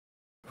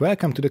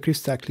Welcome to the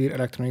Crystal Clear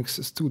Electronics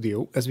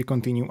studio as we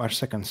continue our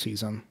second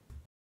season.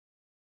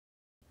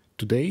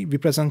 Today we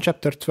present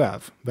chapter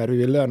 12, where we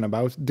will learn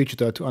about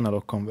digital to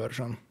analog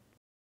conversion.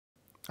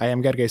 I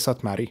am Gergely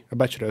Szatmári, a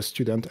bachelor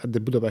student at the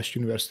Budapest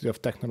University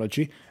of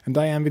Technology, and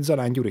I am with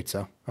Zalán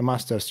Gyurica, a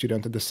master's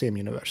student at the same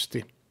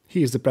university.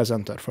 He is the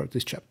presenter for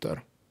this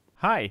chapter.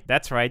 Hi,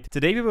 that's right.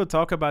 Today we will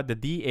talk about the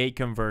DA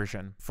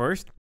conversion.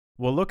 First,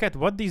 we'll look at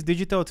what these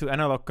digital to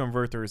analog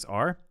converters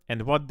are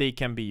and what they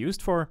can be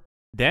used for.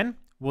 Then,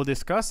 we'll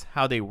discuss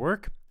how they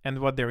work and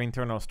what their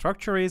internal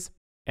structure is.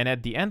 And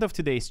at the end of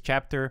today's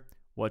chapter,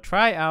 we'll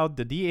try out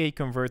the DA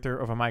converter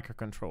of a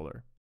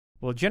microcontroller.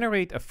 We'll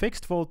generate a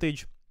fixed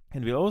voltage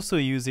and we'll also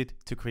use it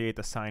to create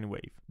a sine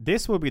wave.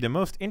 This will be the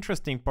most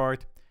interesting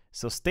part,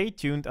 so stay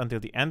tuned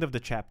until the end of the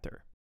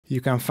chapter. You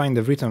can find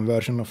the written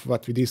version of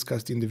what we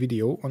discussed in the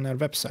video on our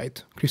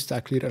website,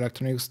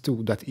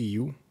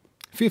 crystalclearelectronics2.eu.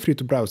 Feel free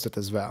to browse that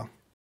as well.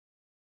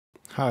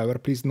 However,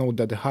 please note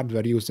that the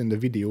hardware used in the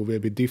video will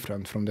be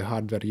different from the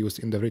hardware used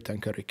in the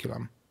written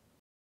curriculum.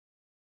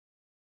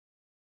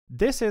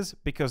 This is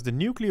because the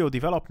Nucleo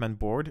development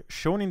board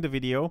shown in the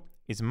video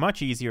is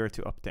much easier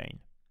to obtain.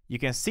 You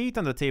can see it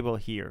on the table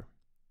here.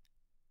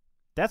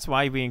 That's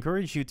why we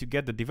encourage you to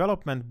get the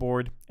development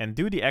board and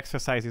do the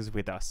exercises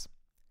with us.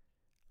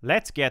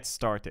 Let's get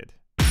started.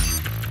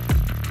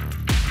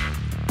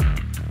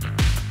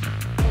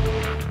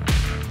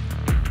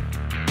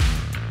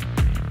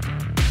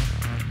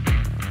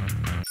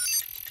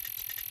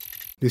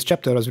 This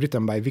chapter was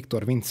written by Viktor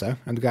Vince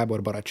and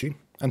Gábor Baracsi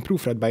and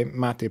proofread by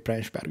Máté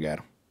Prensperger.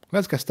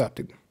 Let's get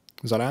started.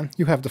 Zalán,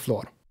 you have the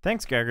floor.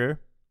 Thanks, Gergő.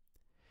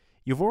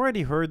 You've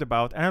already heard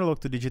about analog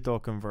to digital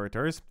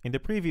converters. In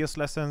the previous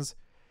lessons,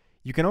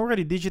 you can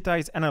already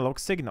digitize analog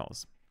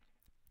signals.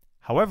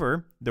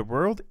 However, the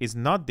world is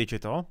not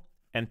digital,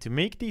 and to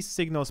make these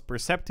signals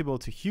perceptible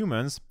to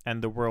humans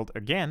and the world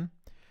again,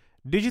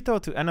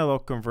 digital to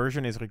analog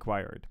conversion is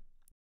required.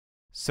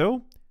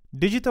 So,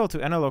 digital to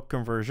analog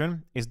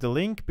conversion is the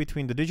link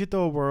between the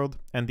digital world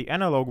and the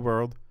analog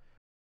world,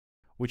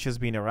 which has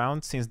been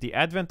around since the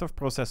advent of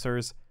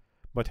processors,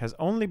 but has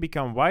only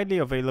become widely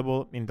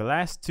available in the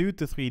last 2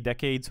 to 3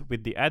 decades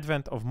with the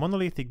advent of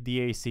monolithic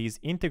DACs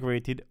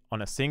integrated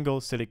on a single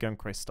silicon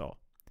crystal.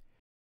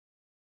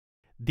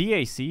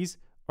 DACs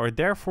are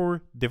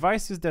therefore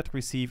devices that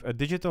receive a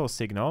digital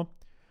signal,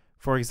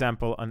 for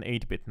example an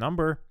 8-bit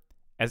number,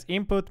 as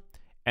input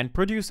and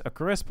produce a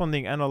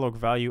corresponding analog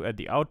value at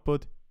the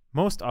output,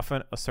 most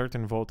often a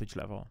certain voltage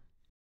level.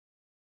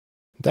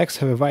 DACs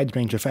have a wide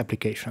range of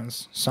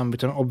applications, some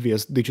with an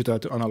obvious digital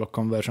to analog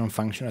conversion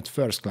function at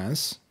first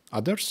glance,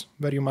 others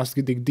where you must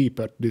dig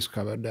deeper to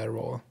discover their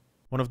role.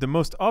 One of the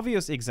most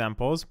obvious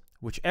examples,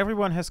 which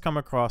everyone has come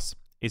across,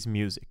 is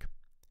music.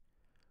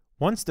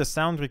 Once the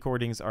sound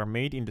recordings are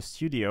made in the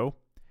studio,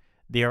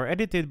 they are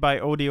edited by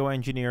audio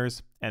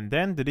engineers and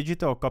then the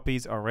digital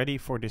copies are ready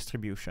for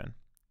distribution.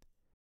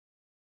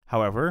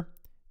 However,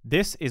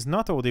 this is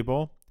not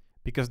audible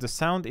because the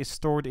sound is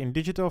stored in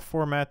digital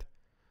format,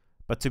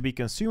 but to be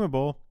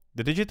consumable,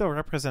 the digital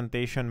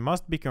representation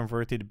must be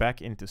converted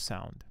back into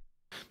sound.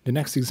 The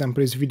next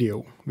example is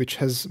video, which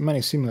has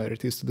many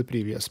similarities to the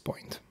previous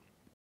point.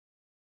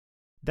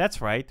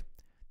 That's right.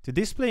 To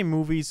display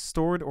movies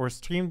stored or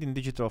streamed in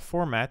digital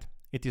format,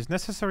 it is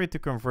necessary to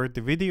convert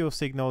the video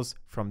signals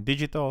from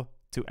digital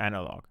to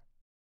analog.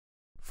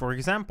 For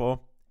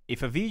example,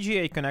 if a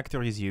VGA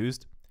connector is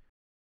used,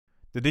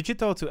 the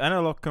digital to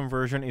analog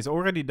conversion is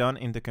already done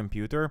in the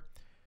computer,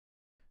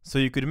 so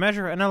you could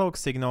measure analog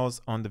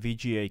signals on the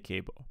VGA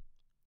cable.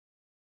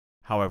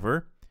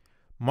 However,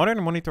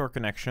 modern monitor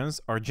connections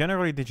are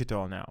generally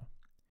digital now.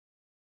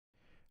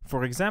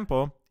 For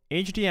example,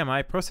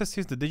 HDMI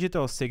processes the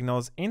digital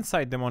signals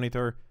inside the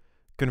monitor,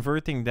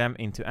 converting them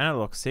into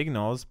analog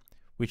signals,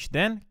 which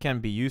then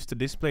can be used to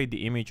display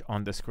the image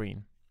on the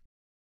screen.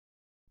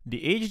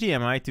 The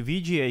HDMI to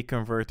VGA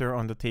converter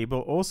on the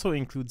table also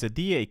includes a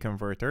DA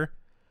converter,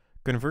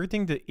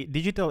 converting the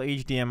digital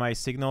HDMI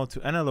signal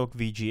to analog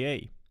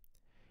VGA.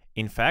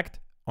 In fact,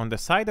 on the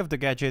side of the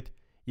gadget,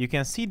 you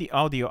can see the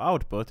audio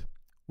output,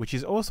 which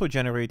is also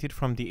generated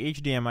from the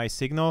HDMI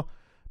signal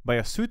by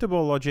a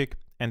suitable logic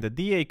and a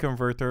DA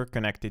converter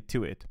connected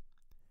to it.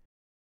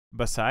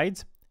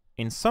 Besides,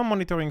 in some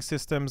monitoring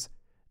systems,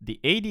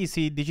 the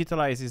ADC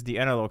digitalizes the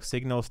analog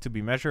signals to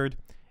be measured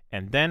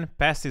and then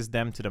passes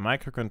them to the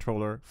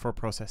microcontroller for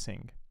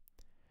processing.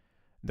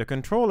 The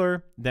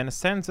controller then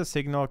sends a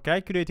signal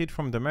calculated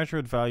from the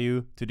measured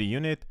value to the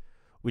unit,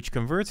 which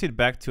converts it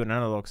back to an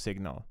analog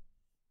signal.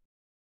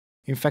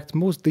 In fact,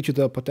 most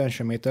digital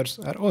potentiometers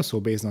are also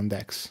based on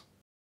DACs.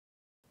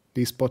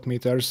 These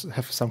potmeters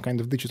have some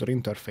kind of digital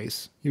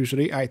interface,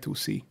 usually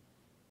I2C.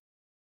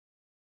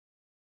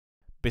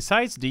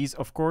 Besides these,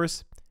 of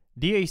course,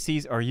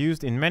 DACs are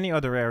used in many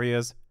other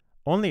areas,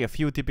 only a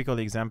few typical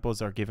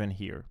examples are given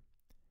here.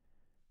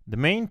 The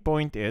main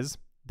point is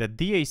that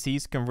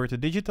DACs convert a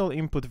digital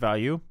input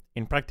value,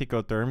 in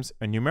practical terms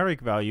a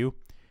numeric value,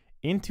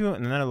 into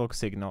an analog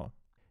signal.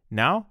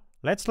 Now,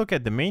 let's look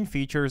at the main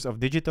features of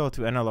digital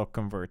to analog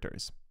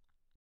converters.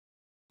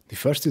 The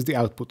first is the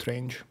output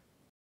range.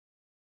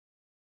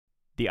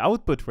 The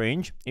output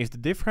range is the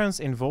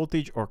difference in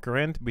voltage or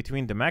current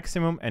between the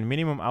maximum and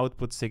minimum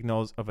output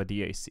signals of a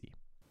DAC.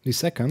 The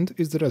second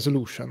is the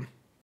resolution.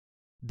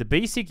 The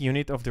basic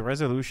unit of the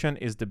resolution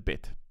is the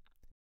bit.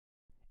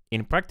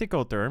 In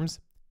practical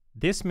terms,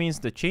 this means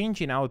the change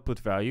in output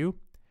value,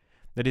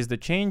 that is the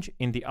change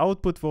in the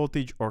output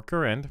voltage or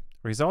current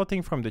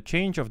resulting from the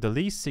change of the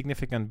least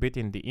significant bit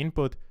in the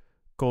input,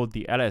 called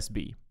the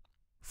LSB.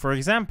 For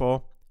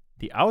example,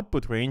 the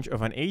output range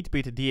of an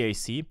 8-bit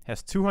DAC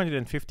has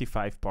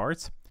 255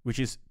 parts, which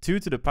is 2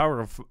 to the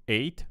power of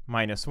 8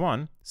 minus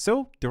 1,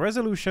 so the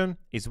resolution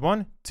is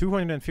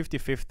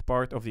 1/255th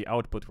part of the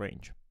output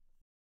range.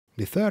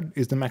 The third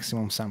is the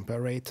maximum sample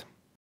rate.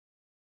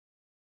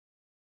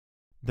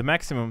 The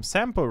maximum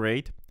sample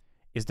rate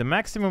is the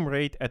maximum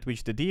rate at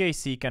which the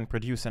DAC can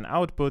produce an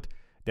output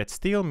that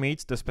still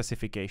meets the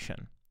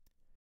specification.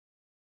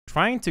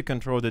 Trying to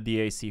control the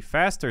DAC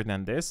faster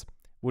than this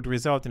would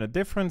result in a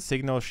different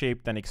signal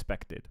shape than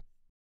expected.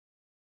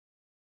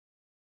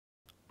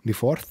 The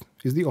fourth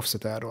is the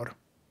offset error.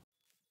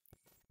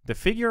 The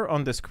figure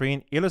on the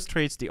screen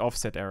illustrates the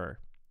offset error.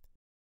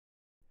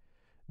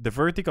 The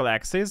vertical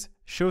axis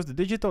shows the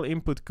digital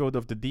input code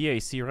of the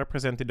DAC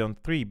represented on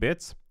 3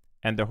 bits,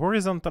 and the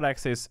horizontal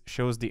axis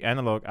shows the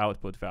analog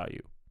output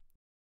value.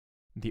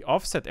 The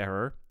offset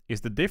error is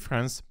the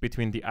difference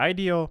between the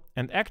ideal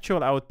and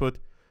actual output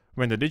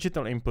when the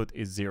digital input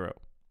is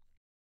 0.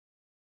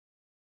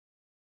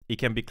 It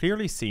can be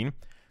clearly seen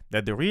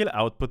that the real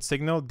output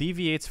signal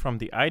deviates from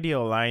the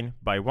ideal line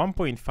by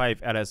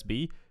 1.5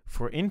 LSB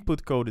for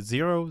input code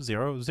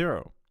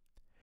 000.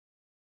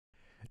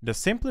 The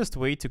simplest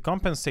way to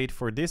compensate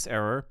for this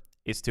error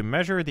is to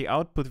measure the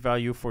output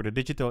value for the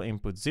digital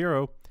input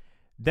 0,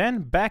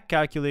 then back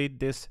calculate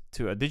this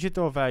to a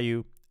digital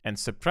value and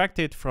subtract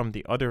it from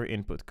the other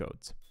input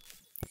codes.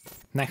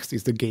 Next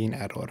is the gain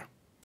error.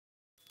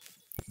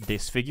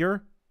 This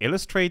figure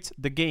illustrates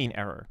the gain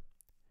error.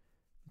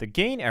 The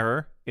gain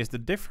error is the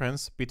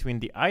difference between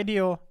the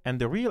ideal and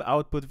the real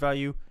output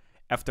value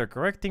after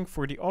correcting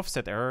for the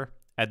offset error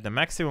at the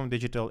maximum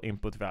digital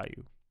input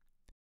value.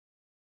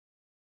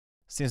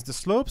 Since the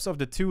slopes of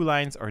the two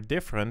lines are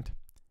different,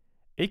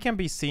 it can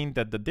be seen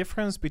that the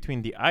difference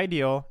between the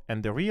ideal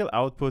and the real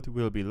output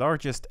will be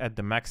largest at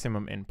the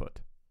maximum input.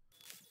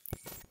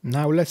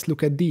 Now let's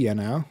look at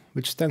DNL,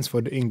 which stands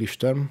for the English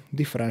term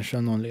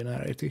differential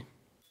nonlinearity.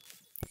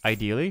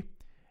 Ideally,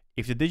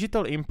 if the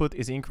digital input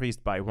is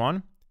increased by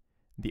 1,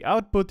 the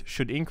output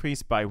should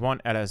increase by 1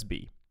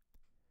 LSB.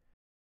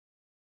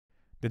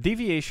 The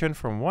deviation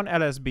from 1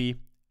 LSB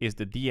is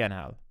the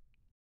DNL.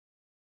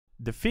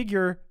 The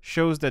figure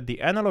shows that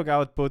the analog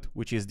output,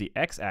 which is the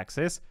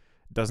x-axis,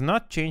 does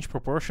not change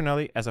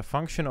proportionally as a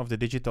function of the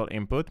digital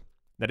input,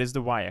 that is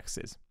the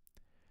y-axis.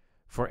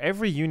 For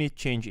every unit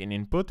change in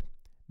input,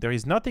 there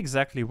is not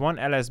exactly 1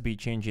 LSB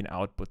change in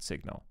output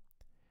signal.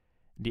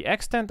 The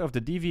extent of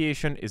the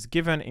deviation is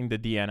given in the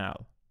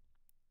DNL.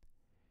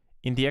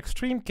 In the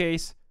extreme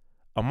case,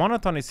 a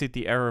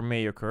monotonicity error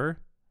may occur,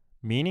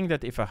 meaning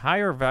that if a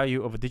higher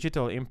value of a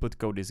digital input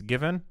code is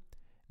given,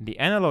 the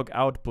analog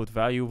output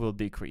value will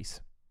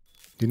decrease.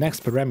 The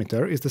next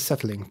parameter is the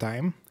settling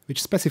time, which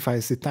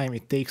specifies the time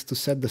it takes to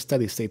set the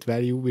steady-state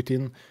value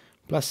within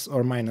plus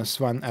or minus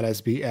 1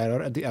 LSB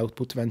error at the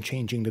output when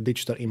changing the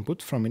digital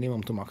input from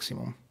minimum to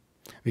maximum.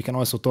 We can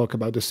also talk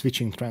about the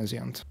switching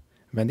transient.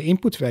 When the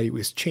input value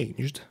is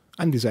changed,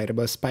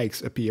 undesirable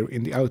spikes appear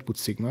in the output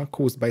signal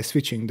caused by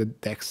switching the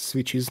DACs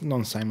switches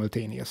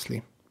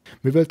non-simultaneously.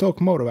 We will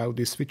talk more about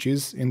these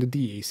switches in the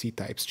DAC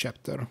types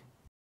chapter.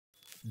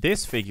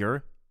 This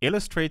figure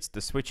illustrates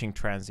the switching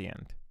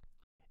transient.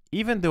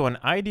 Even though an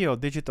ideal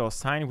digital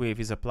sine wave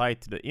is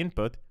applied to the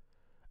input,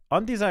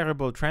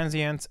 undesirable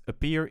transients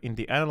appear in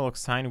the analog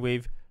sine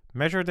wave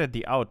measured at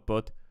the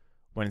output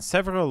when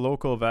several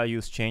local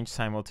values change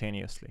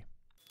simultaneously.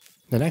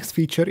 The next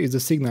feature is the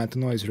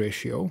signal-to-noise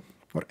ratio,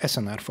 or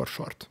SNR for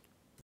short.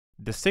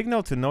 The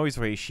signal-to-noise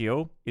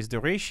ratio is the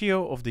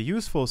ratio of the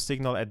useful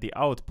signal at the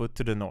output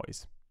to the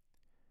noise.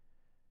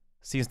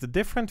 Since the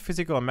different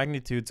physical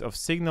magnitudes of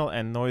signal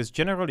and noise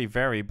generally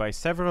vary by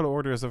several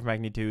orders of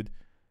magnitude,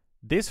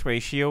 this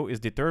ratio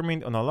is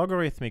determined on a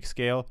logarithmic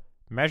scale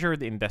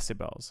measured in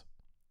decibels.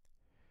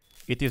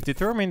 It is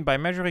determined by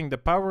measuring the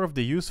power of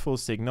the useful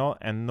signal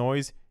and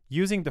noise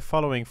using the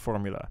following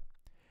formula.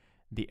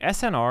 The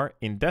SNR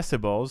in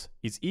decibels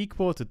is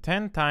equal to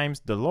 10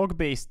 times the log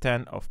base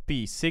 10 of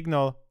P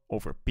signal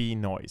over P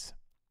noise.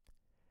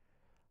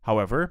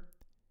 However,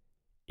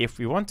 if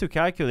we want to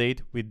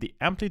calculate with the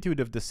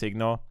amplitude of the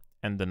signal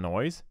and the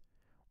noise,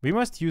 we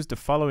must use the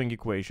following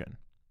equation.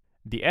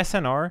 The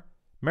SNR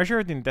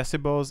measured in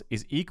decibels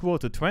is equal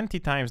to 20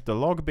 times the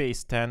log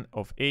base 10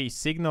 of A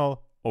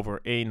signal over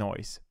A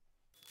noise.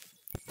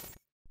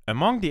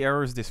 Among the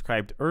errors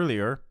described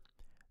earlier,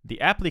 the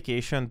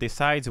application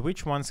decides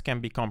which ones can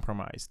be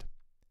compromised.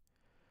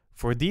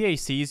 For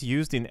DACs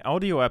used in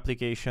audio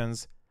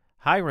applications,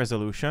 high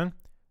resolution,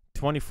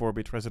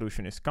 24-bit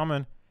resolution is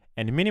common,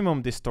 and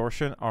minimum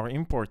distortion are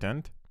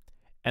important,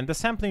 and the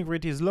sampling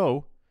rate is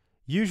low,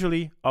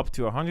 usually up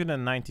to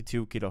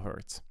 192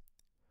 kHz.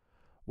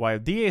 While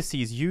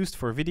DACs used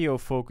for video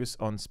focus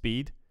on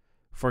speed,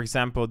 for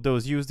example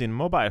those used in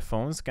mobile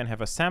phones, can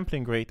have a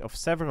sampling rate of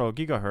several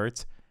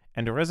gigahertz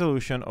and a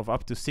resolution of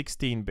up to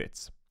 16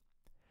 bits.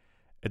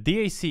 A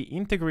DAC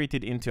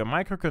integrated into a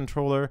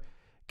microcontroller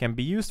can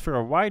be used for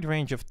a wide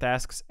range of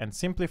tasks and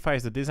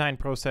simplifies the design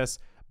process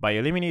by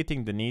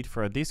eliminating the need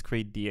for a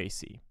discrete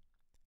DAC.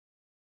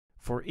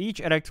 For each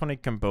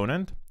electronic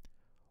component,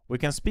 we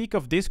can speak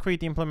of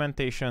discrete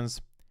implementations,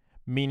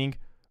 meaning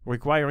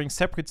requiring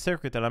separate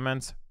circuit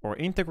elements, or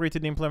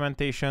integrated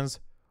implementations,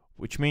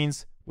 which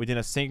means within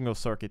a single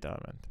circuit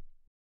element.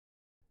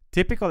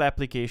 Typical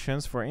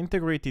applications for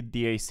integrated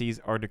DACs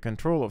are the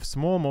control of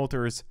small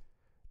motors,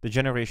 the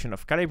generation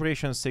of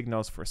calibration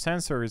signals for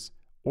sensors,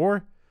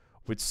 or,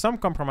 with some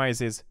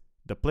compromises,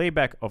 the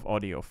playback of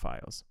audio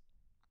files.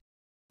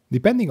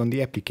 Depending on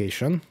the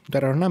application,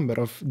 there are a number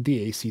of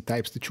DAC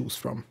types to choose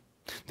from.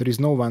 There is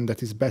no one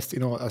that is best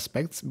in all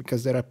aspects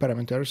because there are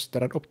parameters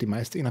that are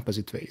optimized in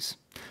opposite ways.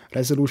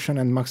 Resolution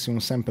and maximum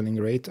sampling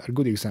rate are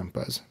good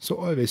examples, so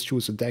always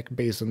choose a DAC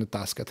based on the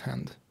task at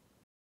hand.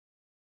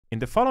 In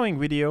the following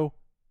video,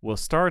 we'll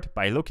start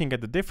by looking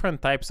at the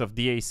different types of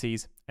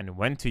DACs and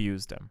when to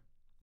use them.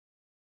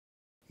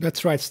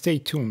 That's right, stay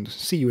tuned.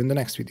 See you in the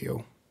next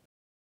video.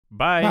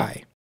 Bye!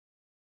 Bye!